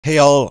Hey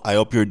all, I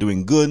hope you're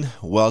doing good.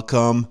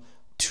 Welcome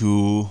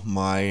to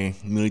my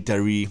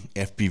military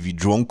FPV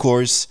drone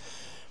course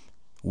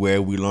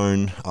where we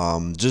learn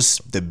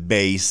just the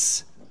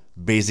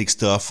basic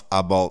stuff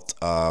about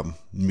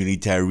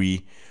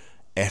military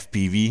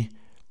FPV,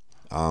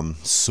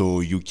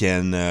 so you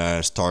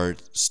can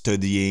start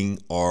studying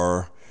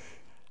or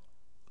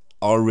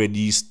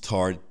already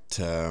start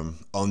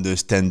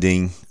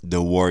understanding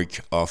the work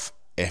of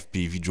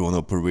FPV drone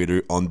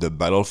operator on the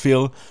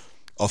battlefield.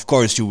 Of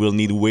course, you will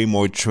need way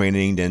more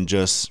training than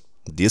just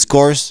this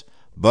course,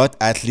 but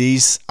at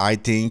least I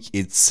think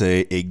it's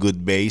a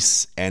good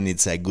base and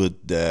it's a good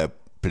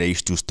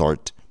place to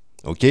start.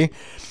 Okay,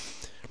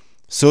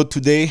 so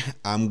today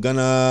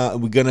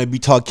we're gonna be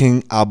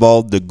talking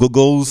about the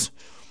goggles.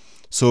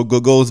 So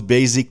goggles,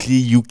 basically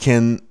you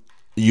can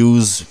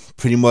use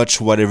pretty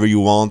much whatever you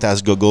want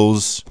as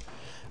goggles.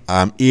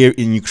 Here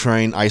in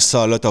Ukraine, I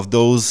saw a lot of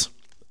those.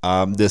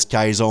 The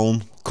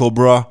Skyzone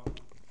Cobra.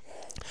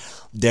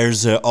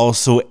 There's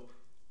also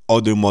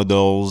other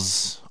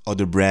models,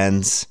 other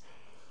brands.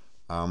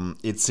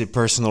 It's a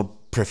personal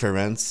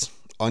preference,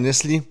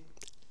 honestly.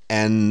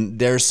 And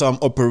there's some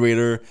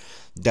operator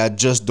that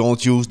just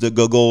don't use the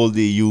goggle.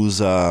 They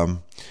use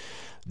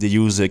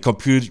a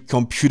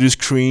computer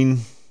screen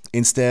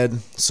instead.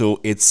 So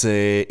it's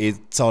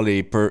all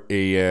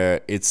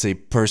it's a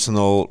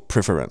personal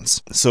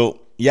preference.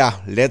 So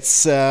yeah,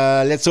 let's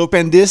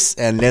open this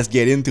and let's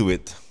get into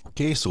it.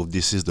 Okay, so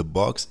this is the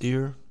box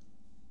here.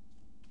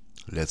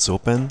 Let's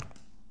open.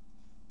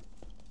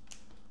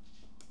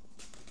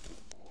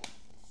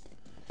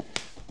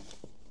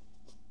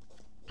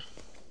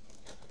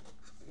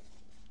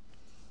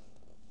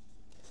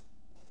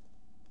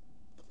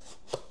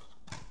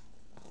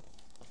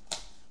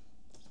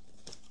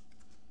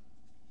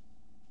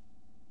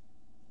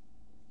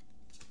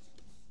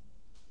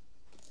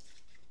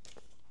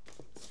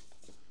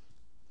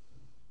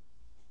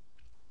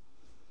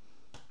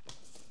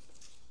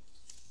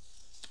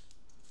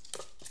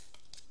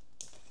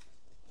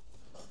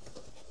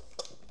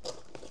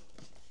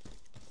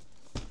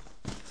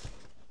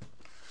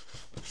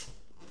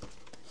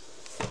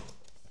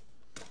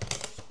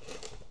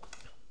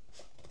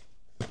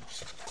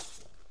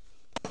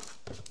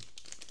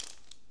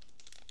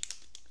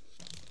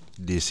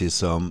 This is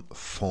some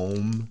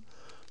foam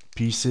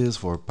pieces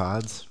for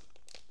pads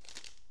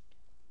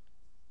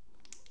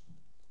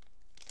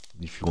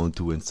if you want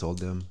to install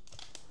them.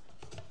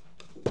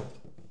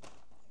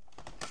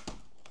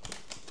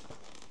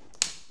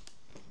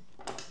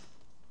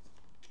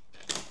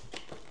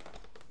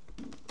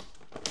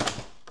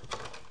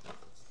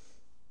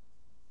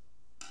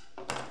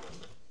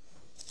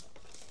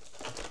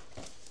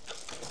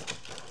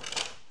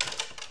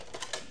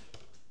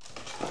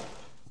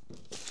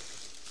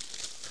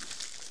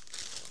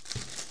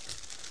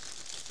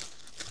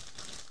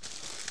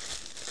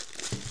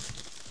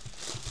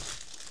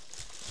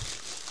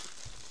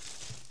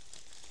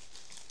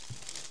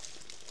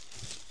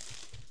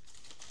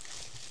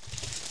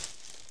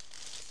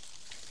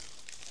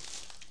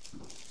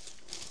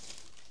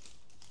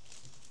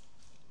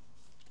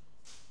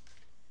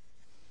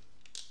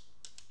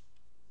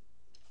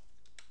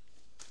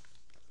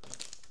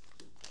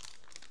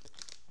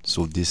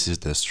 So this is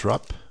the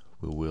strap.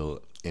 We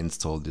will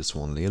install this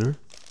one later.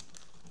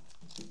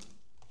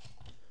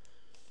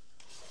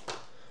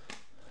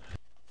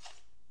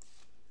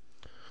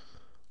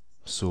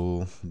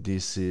 So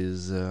this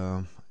is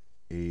a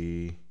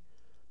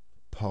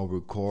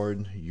power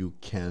cord. You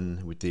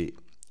can with a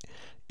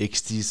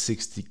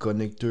XT60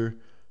 connector,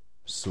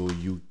 so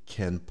you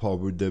can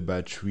power the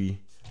battery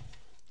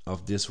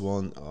of this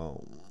one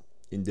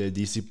in the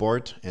DC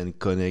port and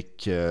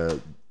connect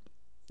the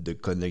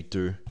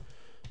connector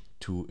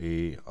to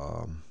a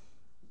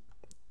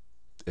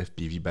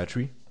FPV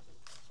battery.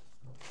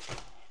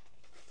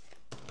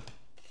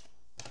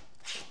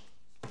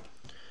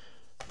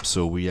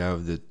 So we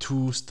have the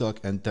two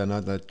stock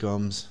antenna that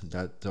comes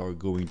that are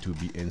going to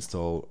be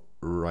installed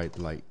right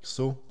like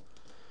so.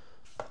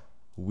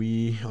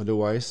 We have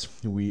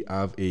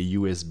a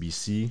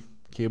USB-C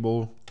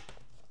cable.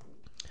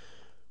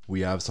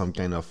 We have some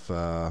kind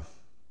of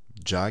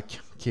jack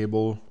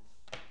cable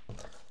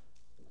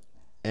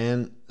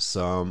and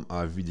some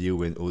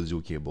video and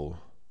audio cable.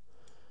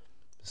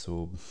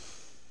 So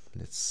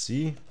let's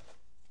see.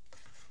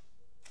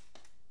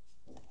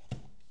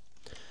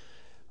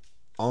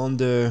 On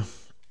the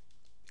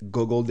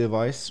Google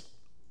device,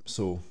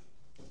 so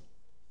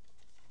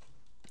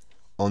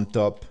on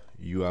top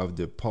you have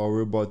the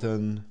power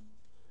button,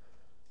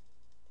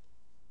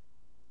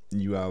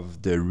 you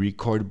have the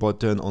record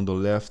button on the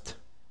left,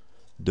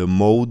 the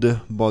mode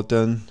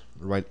button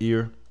right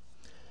here,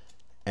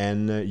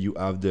 and you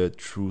have the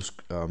true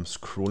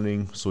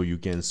scrolling, so you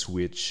can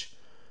switch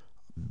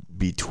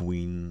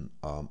between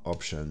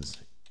options.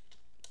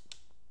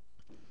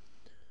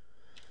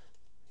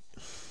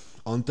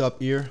 On top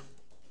here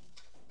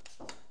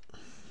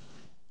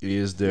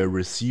is the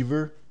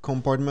receiver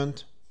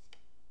compartment.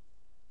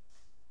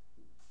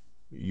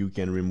 You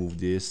can remove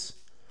this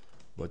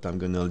but I'm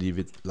gonna leave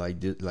it like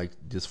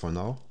this for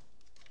now.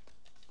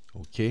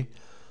 Okay,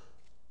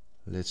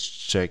 let's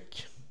check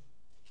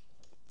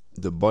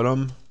the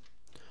bottom.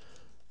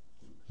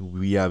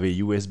 We have a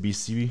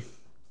USB-C,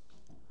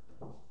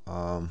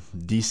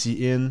 DC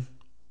in,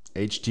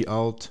 HT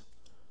out.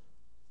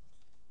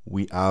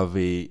 We have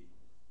a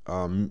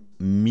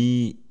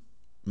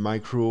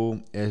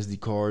micro SD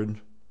card,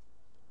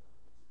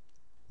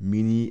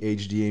 mini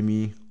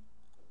HDMI,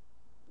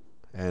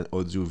 and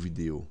audio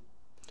video,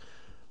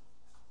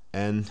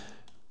 and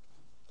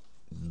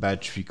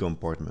battery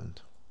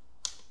compartment.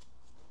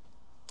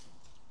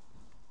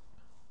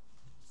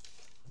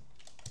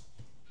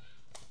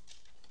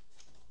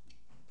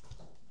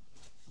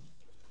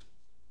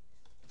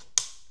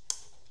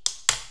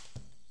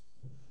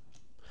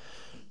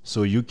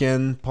 So you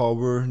can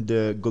power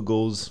the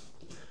goggles.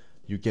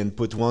 You can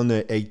put one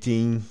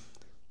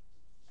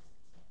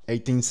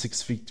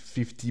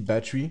 18650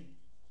 battery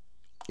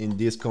in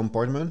this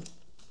compartment,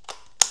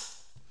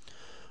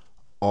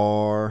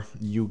 or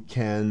you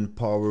can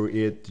power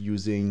it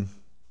using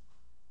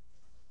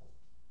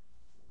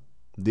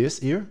this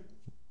here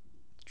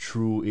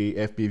through a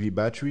FPV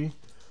battery.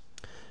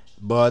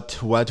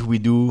 But what we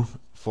do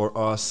for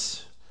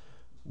us,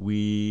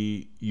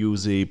 we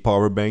use a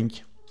power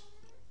bank,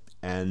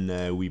 and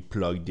we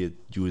plugged it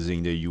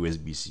using the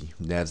USB-C.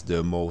 That's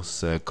the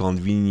most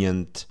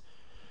convenient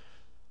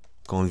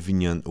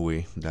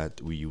way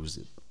that we use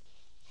it.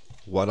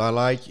 What I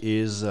like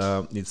is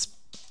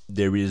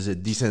there is a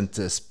decent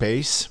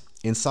space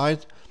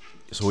inside.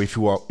 So if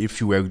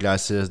you wear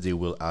glasses, they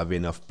will have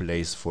enough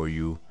place for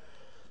you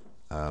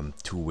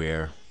to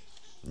wear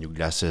your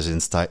glasses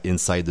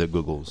inside the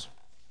goggles.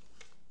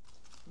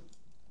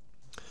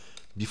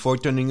 Before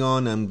turning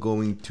on, I'm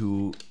going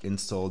to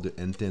install the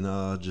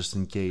antenna just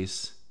in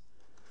case.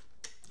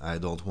 I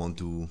don't want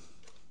to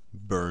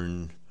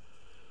burn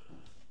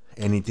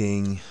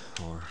anything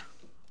or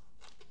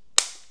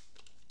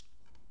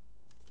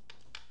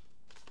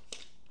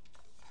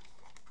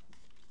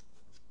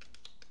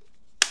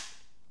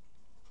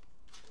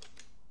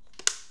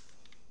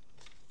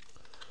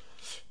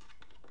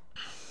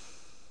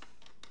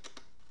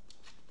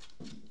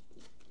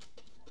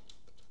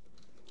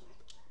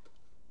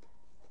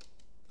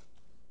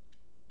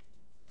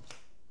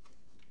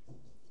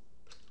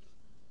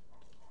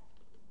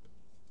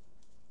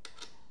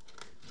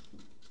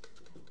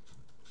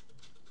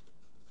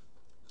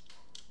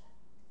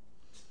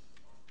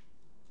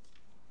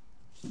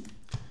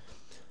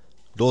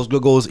those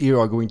goggles here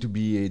are going to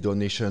be a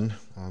donation.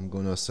 I'm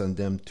gonna send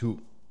them to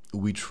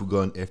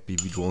Gun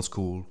FPV Drone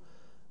School.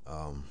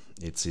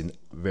 It's in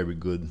very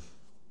good,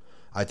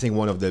 I think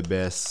one of the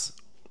best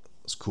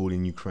school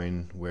in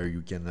Ukraine where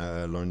you can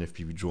learn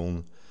FPV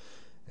drone,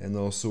 and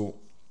also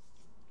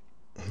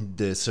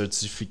the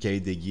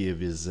certificate they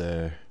give is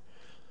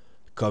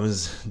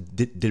comes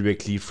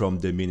directly from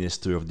the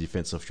Minister of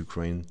Defense of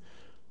Ukraine,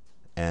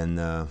 and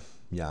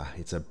yeah,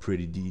 it's a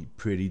pretty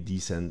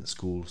decent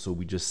school. So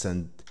we just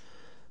sent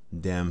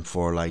them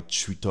for like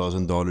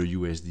 $3,000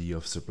 USD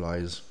of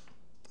supplies.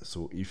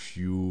 So if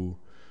you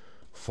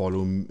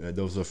follow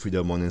Doves of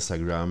Freedom on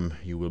Instagram,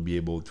 you will be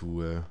able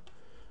to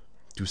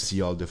see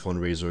all the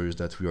fundraisers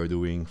that we are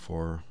doing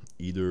for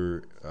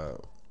either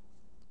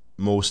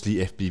mostly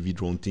FPV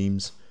drone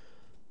teams,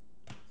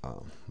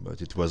 but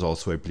it was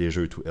also a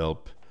pleasure to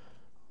help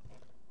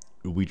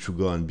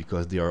Gun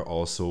because they are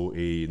also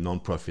a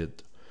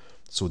non-profit,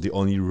 so they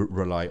only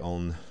rely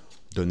on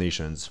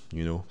donations,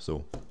 you know.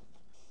 So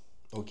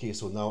okay,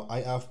 so now I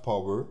have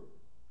power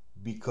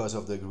because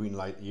of the green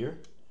light here.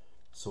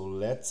 So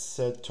let's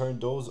turn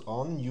those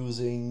on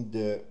using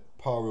the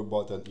power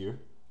button here.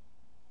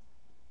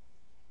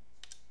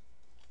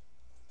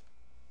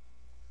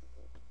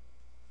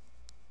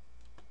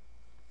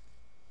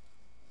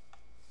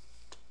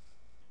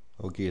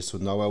 Okay, so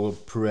now I will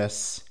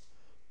press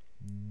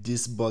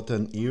this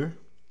button here,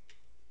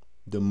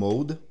 the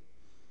mode,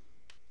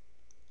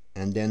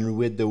 and then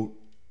with the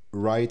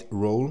right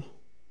roll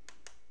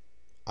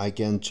I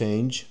can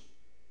change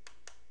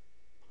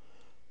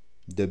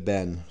the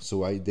band.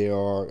 So I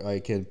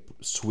can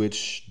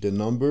switch the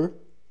number,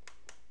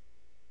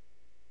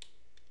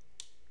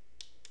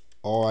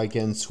 or I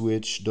can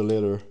switch the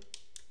letter.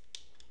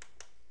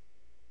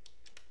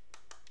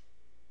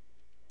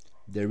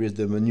 There is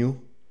the menu.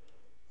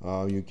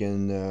 You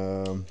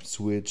can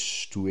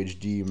switch to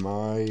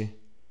HDMI,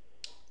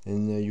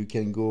 and you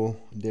can go.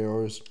 There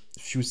are a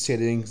few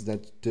settings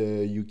that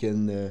you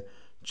can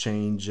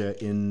change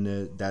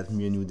in that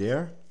menu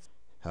there.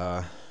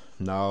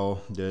 Now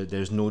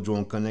there's no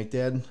drone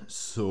connected,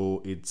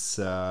 so it's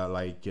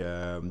like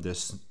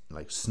this,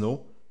 like snow.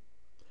 It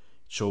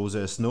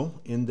shows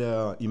snow in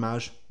the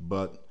image,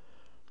 but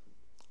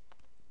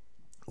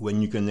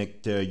when you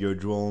connect your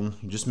drone,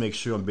 just make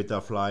sure on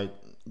Betaflight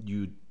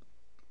you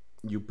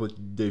put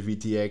the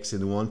VTX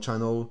in one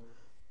channel,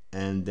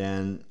 and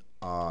then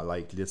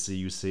like let's say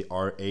you say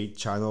R8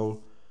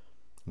 channel.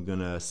 I'm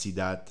gonna see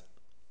that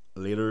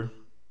later.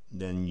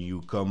 Then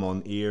you come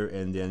on here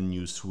and then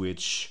you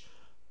switch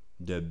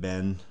the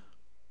band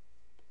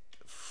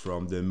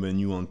from the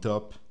menu on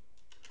top.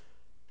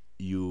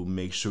 You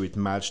make sure it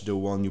match the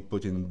one you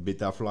put in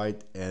beta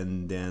flight,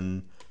 and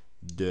then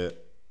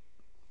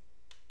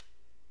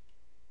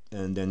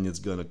it's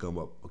gonna come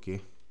up. Okay,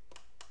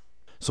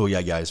 so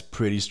yeah guys,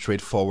 pretty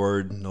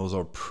straightforward. Those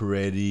are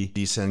pretty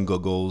decent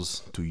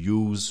goggles to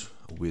use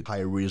with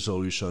high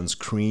resolution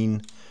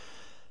screen,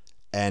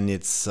 and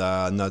it's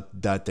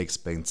not that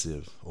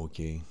expensive.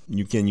 Okay,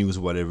 you can use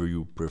whatever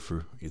you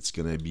prefer. It's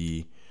gonna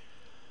be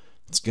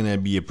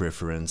a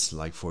preference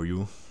like for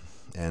you,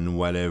 and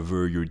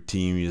whatever your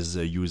team is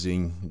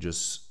using,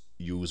 just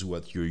use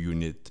what your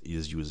unit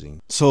is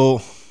using.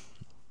 So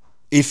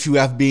if you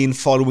have been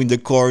following the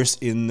course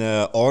in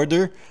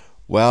order,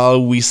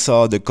 well, we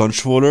saw the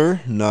controller.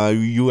 Now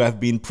you have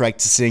been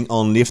practicing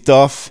on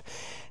liftoff,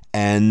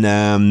 and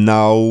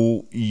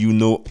now you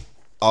know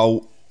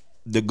how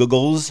the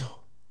goggles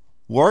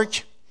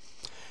work.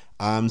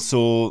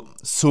 So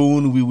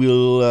soon we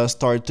will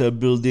start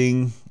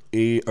building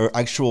our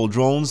actual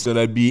drones.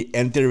 That'll be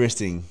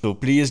interesting. So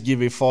please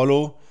give a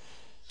follow.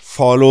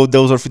 Follow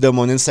Doves of Freedom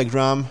on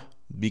Instagram.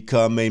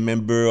 Become a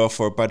member of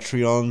our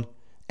Patreon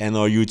and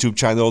our YouTube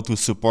channel to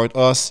support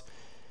us.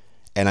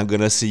 And I'm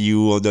gonna see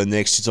you on the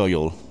next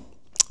tutorial.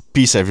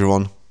 Peace,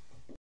 everyone.